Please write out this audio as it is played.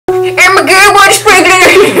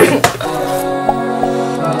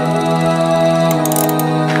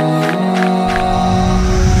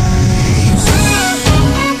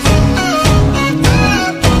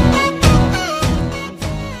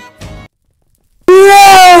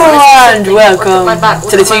And welcome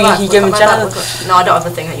to the TheTwoGeekyGamers channel. No, I don't have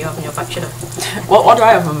the thing that you have on your back, should I? What do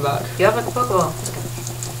I have on my back? You have a Pokeball.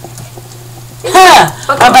 Ha!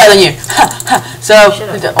 I'm better than you. So,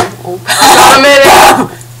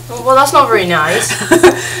 well, that's not very nice.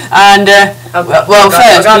 And well,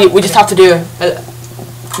 first we just have to do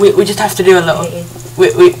we just have to do a little.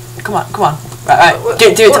 We come on. Right.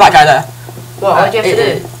 Do it to that guy there. What do you have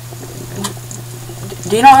to do?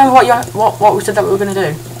 Do you not remember what we said that we were gonna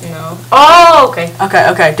do? No. Oh, okay.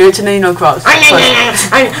 Okay. Do it to Nino Cross. Do it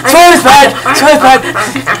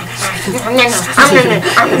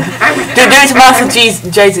to Master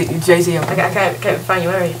Jay-Z. Okay, I can't find you.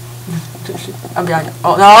 Where are you? I'm behind you.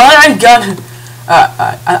 Oh no, I'm gone.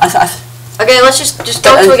 Okay, let's just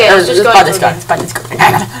go into a game. Let's just go into a game.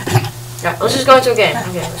 Right, let's just go into a game.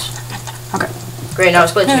 Okay. Great. Now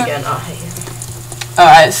it's glitching again. Oh, I hate it.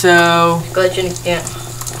 Alright, so glitching again.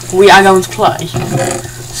 We are going to play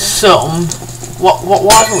some.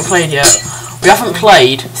 What haven't we played yet? We haven't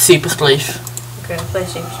played Super Spleef. Okay, play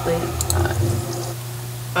Super Spleef.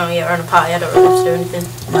 Oh yeah, we're on a party. I don't really have to do anything.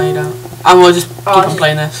 No, you don't. And we'll just keep on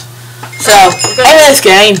playing this. So in this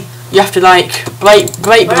game, you have to like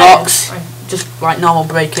break blocks, just like normal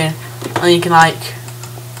breaking, and you can like.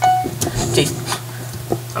 Jeez.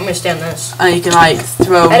 I'm gonna stand this. And you can like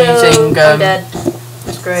throw using I'm dead.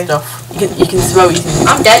 That's great. Stuff. You can throw using.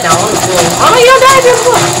 I'm dead now. On the floor. Oh no, you're dead. You're on the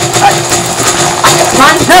floor.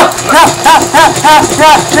 No!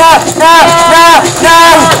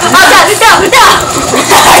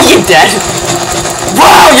 You're dead.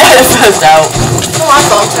 Wow, yeah, the first out. Oh my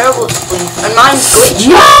god, I'm terrible at Spleef. And mine's glitchy.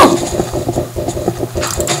 No!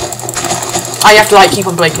 I have to like keep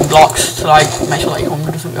on breaking blocks to like make sure that your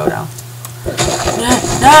hunger doesn't go down.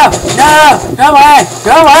 No way!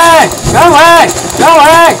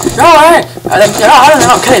 They're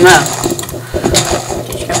not kidding, man.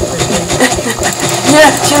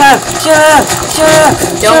 Chill out.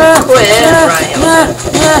 Don't quit.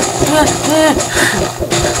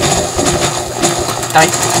 Right. Die.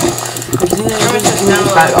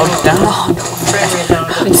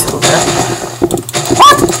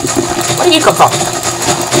 What? Where did you come from?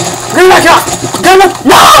 No! Damn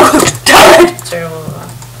it!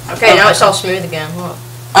 Okay, now it's all smooth again. What?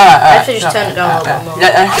 Alright. I have to just turn it down a little bit more.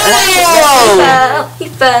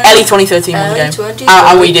 Ellie 2013 was the game.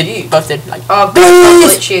 And we both did like. Oh,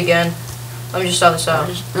 glitchy again. Let me just start this out.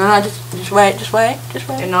 Just wait.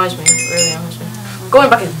 It annoys me. It really annoys me. Going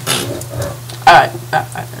back in. Alright.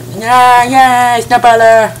 Yeah, it's not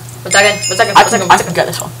better. One second. I can get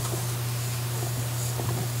this one.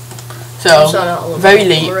 So, very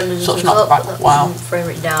late, so it's not back. Wow. Frame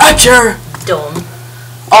rate down. Archer! Done.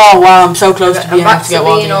 Oh wow, I'm so close to being able to get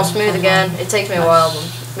one. Being all smooth again. It takes me a while, but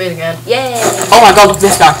smooth again. Yay! Oh my god, look at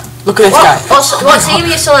this guy. Look at this guy. What team are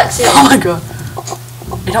you selecting? Oh my god.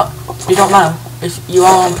 You don't know. You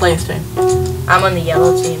are on player's team. I'm on the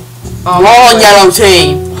yellow team. Oh, you're on yellow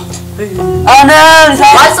team. Oh no!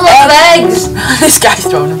 Why's the lot of eggs? This guy's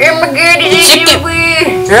throwing them. Oh my god, it is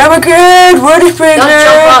everywhere. Oh my god, what is breaking? Don't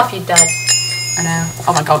jump off, you dead. I know.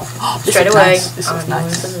 Oh my god. This straight looks away. Nice. This looks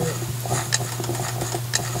nice.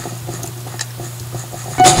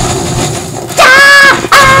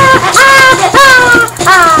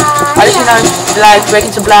 I just like breaking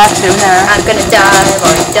some blocks here and there. I'm gonna die. I've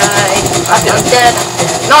already died. I'm dead.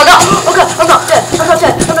 No. Okay, I'm not dead.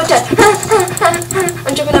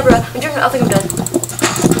 I'm jumping everywhere. I think I'm dead.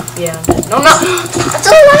 Yeah, I'm dead. No, I'm not. I'm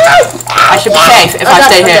still alive. I should be safe if I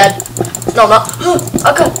stay here. Dead. No, I'm not.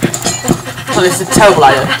 Okay. Oh, this is a terrible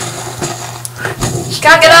idea. She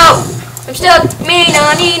can't get out. I'm stuck.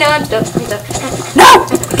 I'm stuck. No! I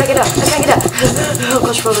can't get out. Oh,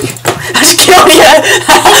 claustrophobic. I just killed you!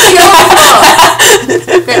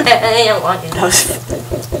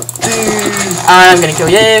 I'm gonna kill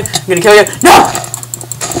you. No!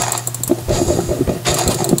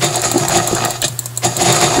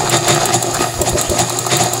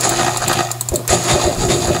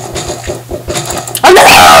 Oh no!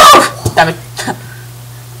 Damn it.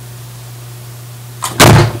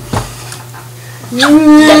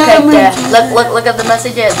 Look at the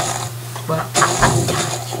messages.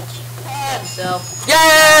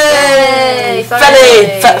 Yay! Fella! I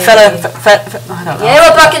don't know. Yeah,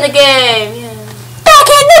 we're back in the game. Yeah. Back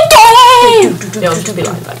in the game! No, don't be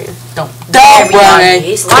like that. Don't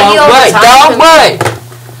worry.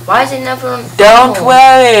 Why is it never? Don't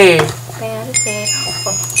worry.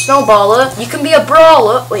 Snowballer, you can be a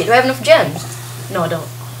brawler. Wait, do I have enough gems? No, I don't.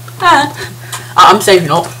 I'm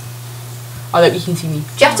saving up. I hope you can see me.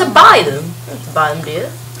 Do you have to buy them? You have to buy them, do you?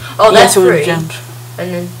 Oh, that's free. Gems.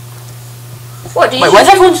 And then. What do you? Wait, where's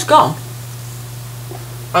everyone just gone?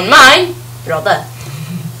 On mine, you're all there.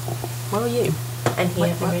 Where are you? I'm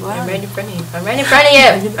here. I'm right in front of you. I'm right in front of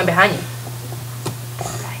you. I'm behind you.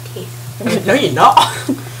 Right here. No, you're not.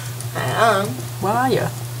 I am. Where are you?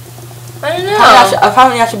 I don't know.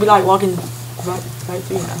 Apparently I should be like walking right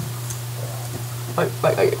through now. Wait.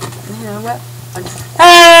 Yeah, where?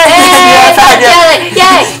 Hey!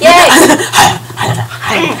 Yay!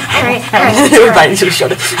 Everybody should have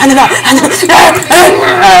shot it.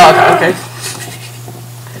 Okay.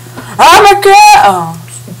 Oh my god! Oh.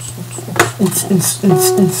 See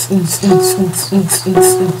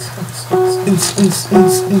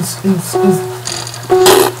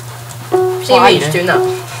me just doing that.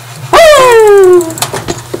 Woo!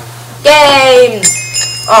 Games!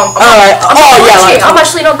 Alright. I'm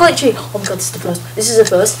actually not glitchy. Oh my god, this is the first. This is the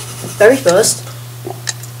first. Very first.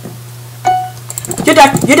 You're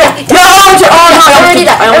dead. No!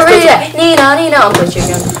 I'm already dead. Nina, I'm glitching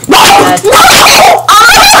again. No!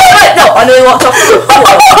 No, I nearly walked off.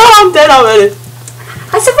 I'm dead already.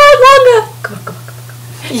 I survived longer. Come on.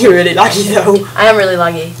 You're really laggy though. I am really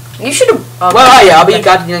laggy. You should have. Oh, where are you? I'll be your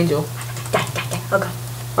guardian angel. Die. Oh god.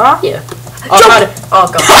 Where are you? Oh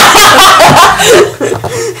god.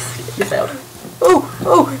 You failed.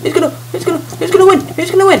 Oh, he's gonna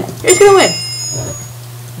win.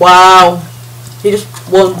 Wow. He just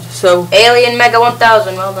won, so. Alien Mega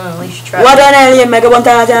 1000, well done, at least you tried. Well done, Alien Mega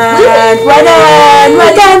 1000. Well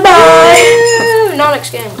done, boy. Non-X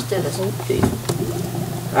game, let's do this.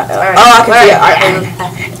 Alright. Oh, I can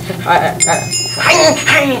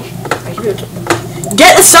see it.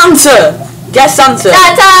 Get the Santa. Santa,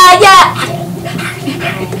 yeah.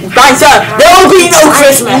 Right, sir. There will be no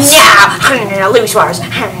Christmas. Yeah. Louis Suarez.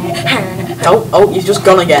 Oh, he's just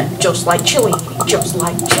gone again. Just like Chili. Just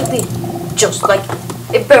like Chili. Just like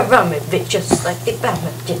Ibrahimovic. Just like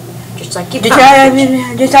Ibrahimovic.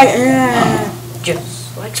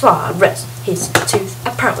 Just like Suarez. His tooth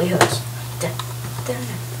apparently hurts.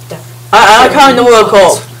 I can't in the World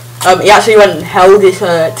Cup. He actually went and held his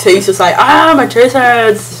tooth, just like, my tooth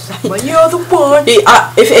hurts. Well, you're the one.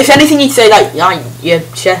 If anything, he'd say like, your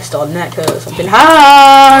chest or neck hurt or something.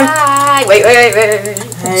 Hi. Wait.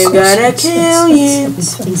 I'm gonna kill you.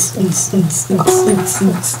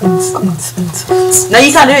 No,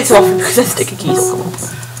 you can't do it too often because the sticker keys will come up.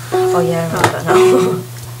 Oh yeah, I remember that now.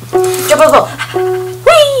 Jump over.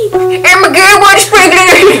 Whee! Oh my god, what is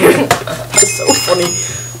pregnant? That's so funny.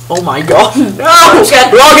 Oh my god. No! I'm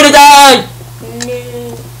scared. We're all gonna die!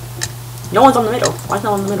 No one's on the middle. Why is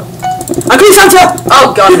no one in the middle? I'm killing Santa!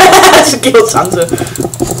 Oh god. I just killed Santa.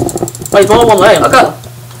 Wait, there's more than one way. Oh god.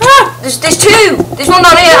 There's two! There's one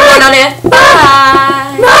down here, one down here.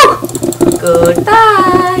 Bye! No!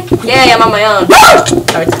 Goodbye! Yay, I'm on my own. No!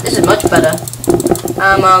 This is much better.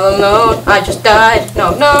 I'm all alone. I just died.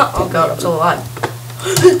 No. Oh god, I'm still alive.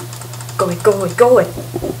 Go away.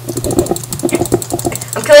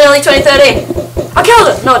 I'm killing only 2030. I killed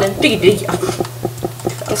it! No, I didn't. Diggy.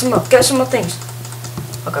 Get some more things.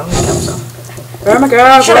 Okay, I'm gonna kill myself. Oh my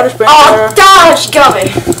god, Shut up. Oh, damn, she got me.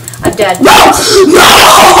 I'm dead. No!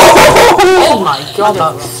 Oh my god,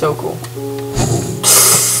 that was so cool.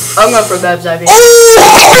 I'm going for a Babs IV. Oh!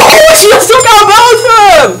 She just took out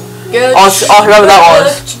Belgium! Good. Oh, whoever that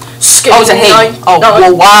was. Skin Oh, it was a he. Oh,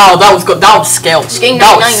 well, wow, that was good. That was skills.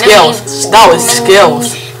 That was skills. That was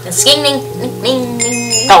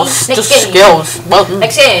just skills. Well,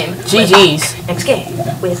 next game. GG's. Next game.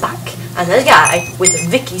 We're back. And there's a guy with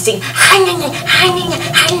Vicky singing.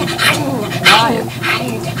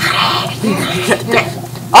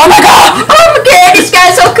 Oh my god! This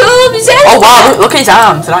guy's so cool. Oh wow, look at his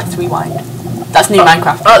arms. They're like 3 wide. That's new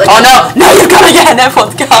Minecraft. Oh no! No, you've got it again.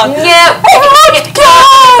 Everyone's gone. Yeah.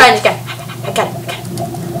 God! I got it.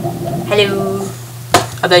 Hello.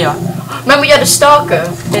 Oh, there you are. Remember you had a stalker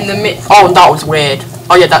in the mid. Oh, that was weird.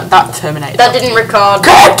 Oh yeah, that terminated. That didn't record.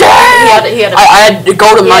 God damn! He had a I had a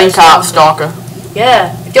golden minecart stalker.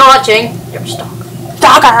 Yeah. If you're watching, you're a stalker.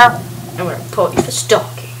 Stalker! I'm gonna report you for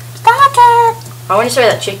stalking. Stalker! I want to say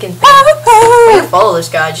that chicken thing. I'm gonna follow this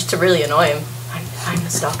guy just to really annoy him. I'm the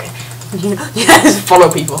stalker. Yes,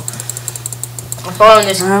 follow people. I'm following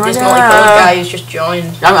this multicolored guy who's just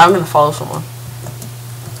joined. I'm gonna follow someone.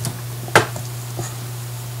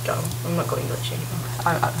 Go. I'm not going glitchy anymore. I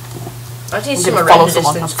need I'm some gonna render follow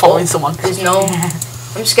someone. I'm distance. following someone. There's no.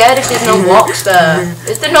 I'm scared if there's no blocks there.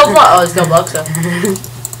 Is there no block? Oh, there's no blocks there.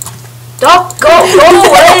 Stop! Go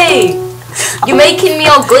away! You're making me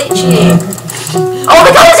all glitchy. Oh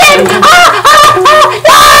my god, it's him!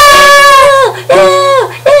 No!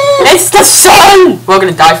 It's the sun! We're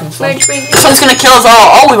gonna die from the sun. The sun's gonna kill us all.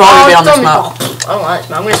 Oh, we've already been on this map. I don't like this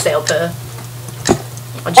map. I'm gonna stay up here.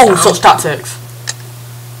 Oh, such tactics.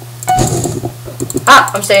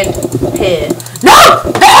 Ah, I'm staying here. No!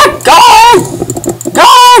 Go! Go!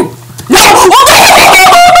 No!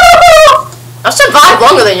 I survived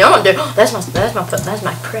longer than you're doing. There's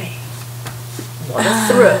my prey. What a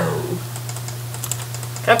throw.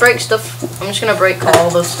 Can I break stuff? I'm just gonna break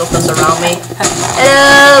all the stuff that's around me.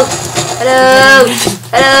 Hello! Hello!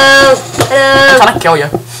 Hello! Hello! I'm trying to kill you.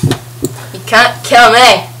 You can't kill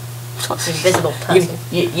me! Invisible person.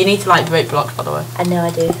 You need to like break blocks, by the way. I know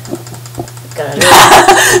I do. Gotta do it.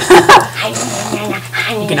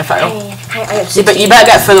 You're gonna fail. You better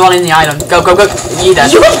get further on in the island. Go, go, go. You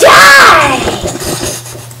dead. You will die!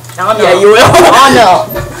 Oh no. Yeah, you will. Oh no.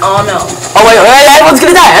 Oh no. Oh wait, everyone's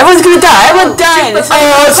gonna die. Everyone's gonna die. Everyone's dying.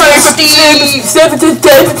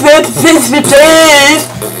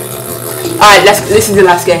 Alright, this is the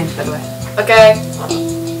last game, by the way. Okay.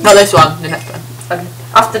 Not this one, the next one. Okay.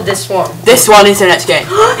 After this one. This one is the next game.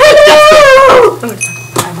 Hello! I'm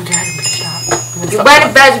gonna start. You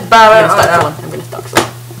better bet about it. I'm gonna start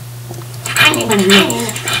someone.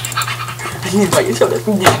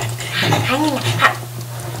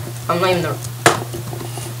 I'm not even the.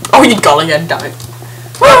 Oh, you got again, damn it.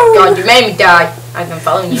 Oh God, you made me die. I've been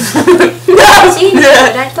following you. No! See,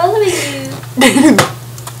 but I'm following you.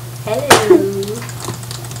 Hello.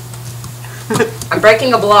 I'm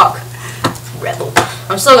breaking a block. Rebel.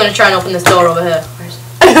 I'm still gonna try and open this door over here.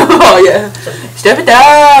 Oh yeah. Step it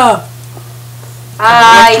down.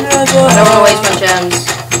 Hi. I don't want to waste my gems.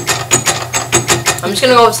 I'm just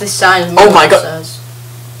gonna go up to this sign. Oh my God.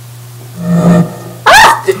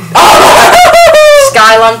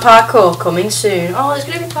 Skyland parkour coming soon. Oh, there's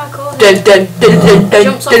gonna be parkour. Dun, dun, dun, dun, dun,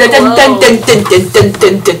 dun, dun, dun, dun, dun,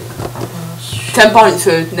 dun, dun. 10 points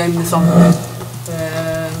for naming the song.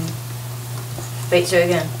 Wait, say it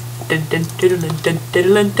again. Dun, dun, dun, dun, dun,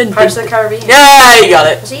 dun, dun. Pirates of the Caribbean. Yeah, you got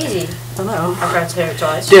it. It's easy. I don't know. I've tried to hear it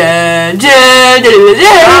twice. Dun, dun, dun, dun, dun.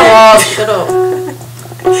 Oh, shut up.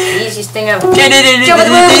 The easiest thing ever.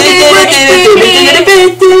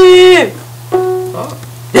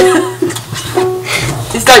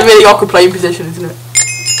 It's like really awkward playing position, isn't it?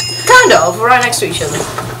 Kind of. We're right next to each other.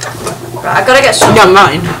 Right, I gotta get some. Yeah,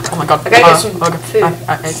 mine. Oh my God. I gotta get some food. I'm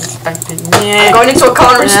going into a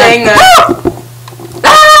corner and staying there.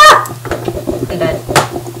 Ah! I'm dead.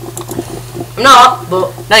 I'm not,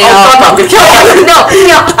 but. No, you're not. I'm gonna kill you. No,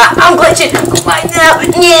 I'm glitching. Yeah,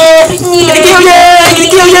 I'm gonna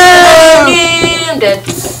kill you. I'm dead.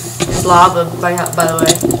 It's lava, by the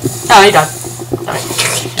way. Oh, you're dead.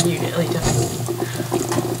 You nearly dead.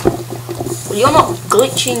 Well, you're not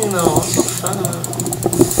glitching though. It's not fun.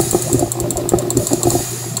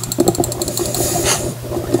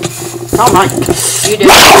 Oh my. You do.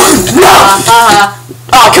 No!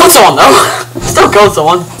 Oh, I killed someone though. Still killed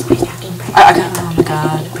someone. Oh my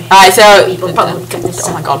God. Alright, so.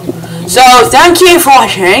 Oh my God. So, thank you for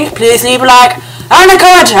watching. Please leave a like and a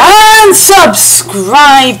comment and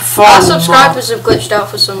subscribe for Our subscribers have glitched out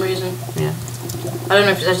for some reason. Yeah. I don't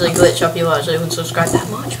know if it's actually glitched up. People actually wouldn't subscribe that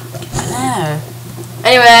much. No.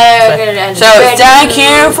 Anyway, we're gonna end so thank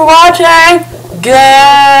you for watching.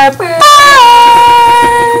 Goodbye.